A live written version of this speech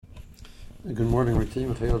Good morning. We're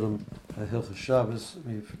taking Hilchos Shabbos.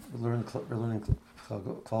 We're learning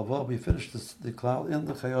Klal. We finished the Klal in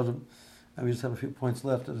the Chayodim, and we just have a few points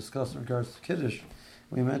left to discuss in regards to Kiddush.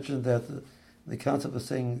 We mentioned that the concept of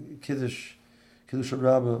saying Kiddush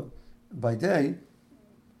Rabbah by day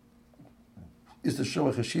is to show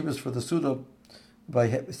a cheshivas for the Suda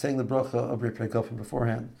by saying the bracha of Ripei Gofim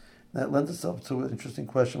beforehand. That lends itself to an interesting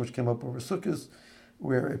question which came up over Sukkot,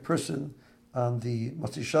 where a person on the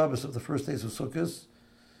Motzi Shabbos of the first days of Sukkot,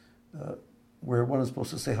 where one is supposed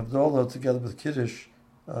to say Havdalah together with Kiddush,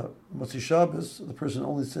 Motzi Shabbos, the person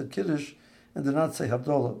only said Kiddush and did not say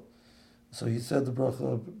Havdalah. So he said the bracha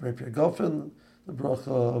of Ripei Gofim, the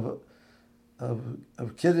bracha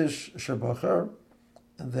of Kiddush, Shebachar,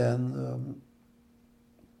 and then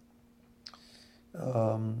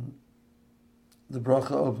the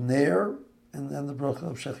bracha of Ner, and then the bracha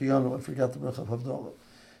of Shechiyanu. I forgot the bracha of Havdalah.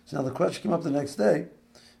 So now the question came up the next day.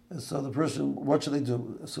 So the person, what should they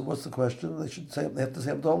do? So what's the question? They have to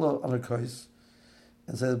say Havdalah on a kais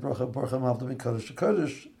and say the bracha of Baruch Hamavda min Kodesh to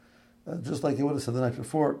Kodesh, just like they would have said the night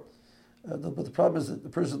before. But the problem is that the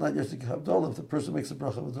person is not yet to Havdalah. If the person makes the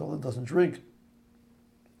bracha of Havdalah and doesn't drink,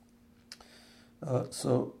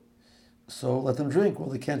 so let them drink. Well,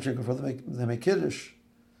 they can't drink before they make Kiddush.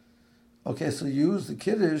 Okay, so use the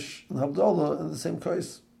Kiddush and Havdalah in the same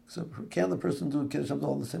kais. So can the person do Kiddush and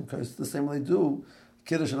Havdalah in the same kais? The same way they do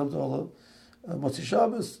Kiddush and Havdalah, Motzi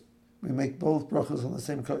Shabbos. We make both brachas on the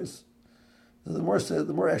same kais. So the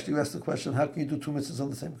more actually you ask the question, how can you do two mitzvahs on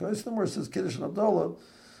the same kais? The more says Kiddush and Havdalah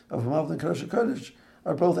of Hamavda and Kodesh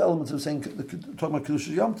are both elements of saying, talking about Kiddush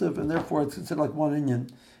Yom Tov, and therefore it's considered like one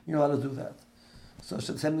inyan. You're allowed to do that. So it's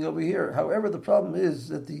the same thing over here. However, the problem is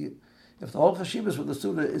that if the whole chashivas for the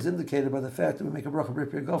Suda is indicated by the fact that we make a bracha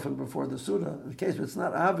Ripei Gofim before the Suda, in the case where it's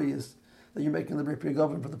not obvious that you're making the Ripei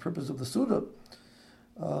Gofim for the purpose of the Suda,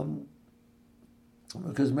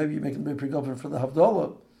 because maybe you're making the Ripei Gofim for the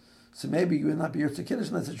Havdalah, so maybe you would not be Yirtzeh Kiddush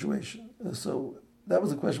in that situation. So that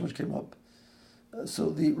was the question which came up.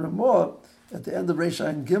 So the Ramah, at the end of Reish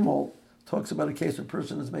Ayin Gimel, talks about a case where a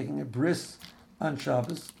person is making a bris on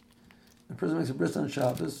Shabbos. A person makes a bris on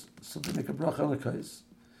Shabbos, so they make a bracha on the kais.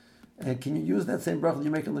 And can you use that same bracha that you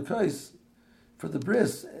make on the kais for the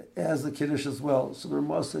bris as the Kiddush as well? So the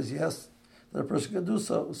Ramah says yes, that a person can do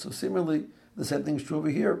so. So similarly, the same thing is true over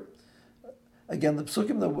here. Again, the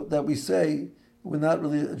psukim that we say will not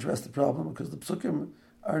really address the problem because the psukim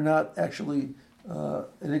are not actually an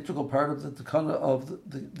integral part of the takana of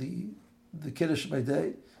the Kiddush by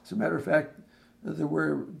day. As a matter of fact, there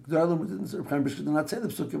were Gedalim who did not say the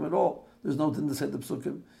psukim at all. There's no din to say the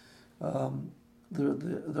psukim. The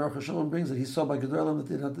Aruch HaShalom brings that he saw by Gedalim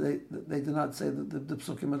that they did not say the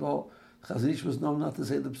psukim at all. Chazon Ish was known not to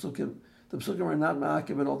say the psukim. The psukim are not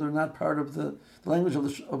ma'akiv at all. They're not part of the language of the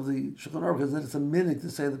Shulchan Aruch, because it's a minig to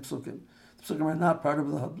say the psukim. The psukim are not part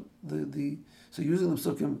of the so using the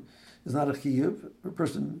psukim is not a chiyuv. If a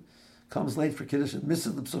person comes late for Kiddush and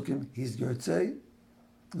misses the psukim, he's yortzei,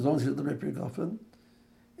 as long as he's the Ripei Gofim.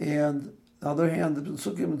 And on the other hand, the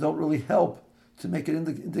psukim don't really help to make it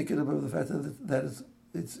indicative of the fact that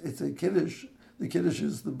it's a Kiddush. The Kiddush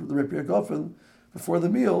is the Ripei Gofim before the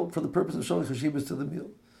meal for the purpose of showing chashivas to the meal.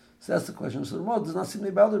 So that's the question. So the Ramah does not seem to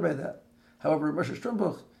be bothered by that. However, Moshe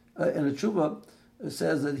Sternbuch in a tshuva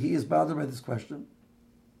says that he is bothered by this question.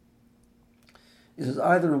 He says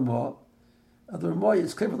either Ramah,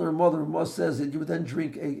 it's clear from the Ramah says that you would then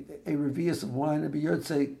drink a revius of wine and be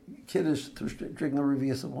Yirtzei Kiddush through drinking a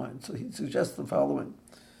revius of wine. So he suggests the following,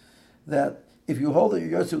 that if you hold that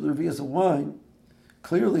you're Yirtzei with a revius of wine,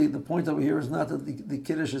 clearly the point over here is not that the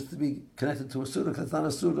Kiddush is to be connected to a Suda, because it's not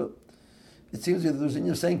a Suda. It seems that there's in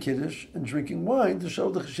you saying Kiddush and drinking wine to show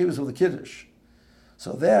the cheshivas of the Kiddush.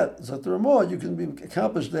 So that is at the Ramah, you can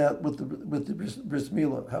accomplish that with the bris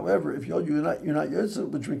milah. However, if you're not Yirtzei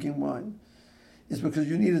with drinking wine, it's because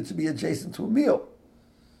you need it to be adjacent to a meal.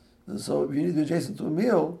 So if you need to be adjacent to a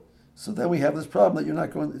meal, so then we have this problem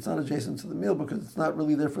that it's not adjacent to the meal because it's not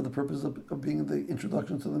really there for the purpose of being the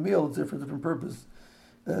introduction to the meal. It's there for a different purpose,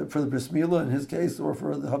 for the bris milah in his case, or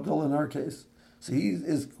for the Havdalah in our case. So he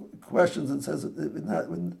is questions and says that it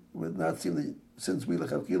would not seem that since we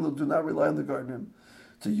lechavkila do not rely on the gardener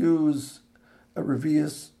to use a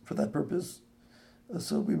revius for that purpose.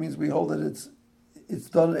 So it means we hold that it's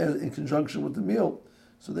done in conjunction with the meal.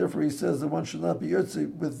 So therefore he says that one should not be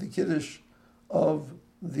Yirtzei with the Kiddush of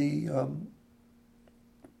the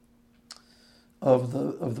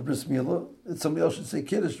bris milah. Somebody else should say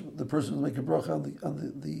Kiddush. The person who make a bracha on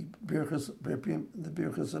the birchas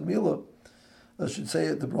milah should say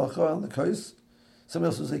the bracha on the kais.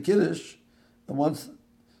 Somebody else will say Kiddush, and once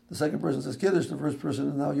the second person says Kiddush, the first person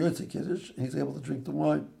is now Yotze Kiddush, and he's able to drink the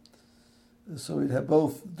wine. So he'd have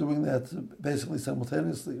both doing that basically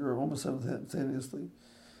simultaneously or almost simultaneously.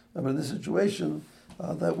 But in this situation,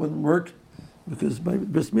 that wouldn't work because by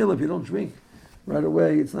bris milah, if you don't drink right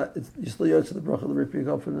away, you're still Yotze the bracha, the Rippi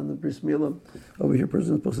Gofen, and the bris milah. Over here,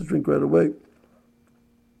 person is supposed to drink right away.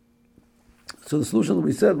 So the solution that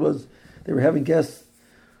we said was they were having guests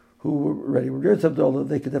who were ready. When Yotze Havdalah,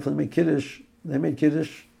 they could definitely make Kiddush. They made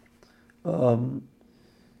Kiddush. The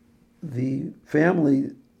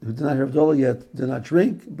family who did not have Havdalah yet did not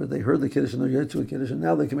drink, but they heard the Kiddush and they're Yotze Kiddush, and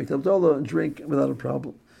now they can make the Havdalah and drink without a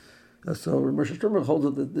problem. So Moshe Sternberg holds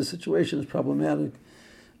that this situation is problematic,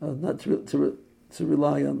 not to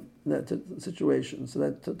rely on that situation. So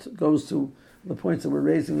that goes to the points that we're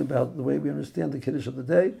raising about the way we understand the Kiddush of the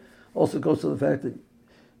day. Also goes to the fact that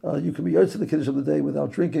you can be Yotze the Kiddush of the day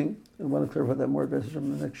without drinking. I want to clarify that more about the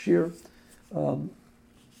next year.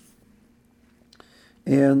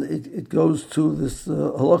 And it goes to this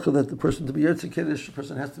halakha that the person to be Yotze Kiddush, the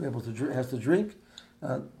person has to be able to drink.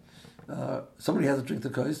 Somebody has to drink the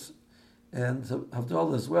kos, and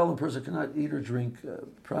Havdalah as well. A person cannot eat or drink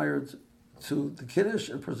prior to the Kiddush.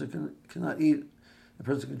 A person cannot eat. A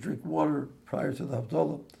person can drink water prior to the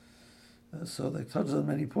Havdalah. So that touches on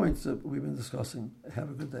many points that we've been discussing. Have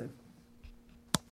a good day.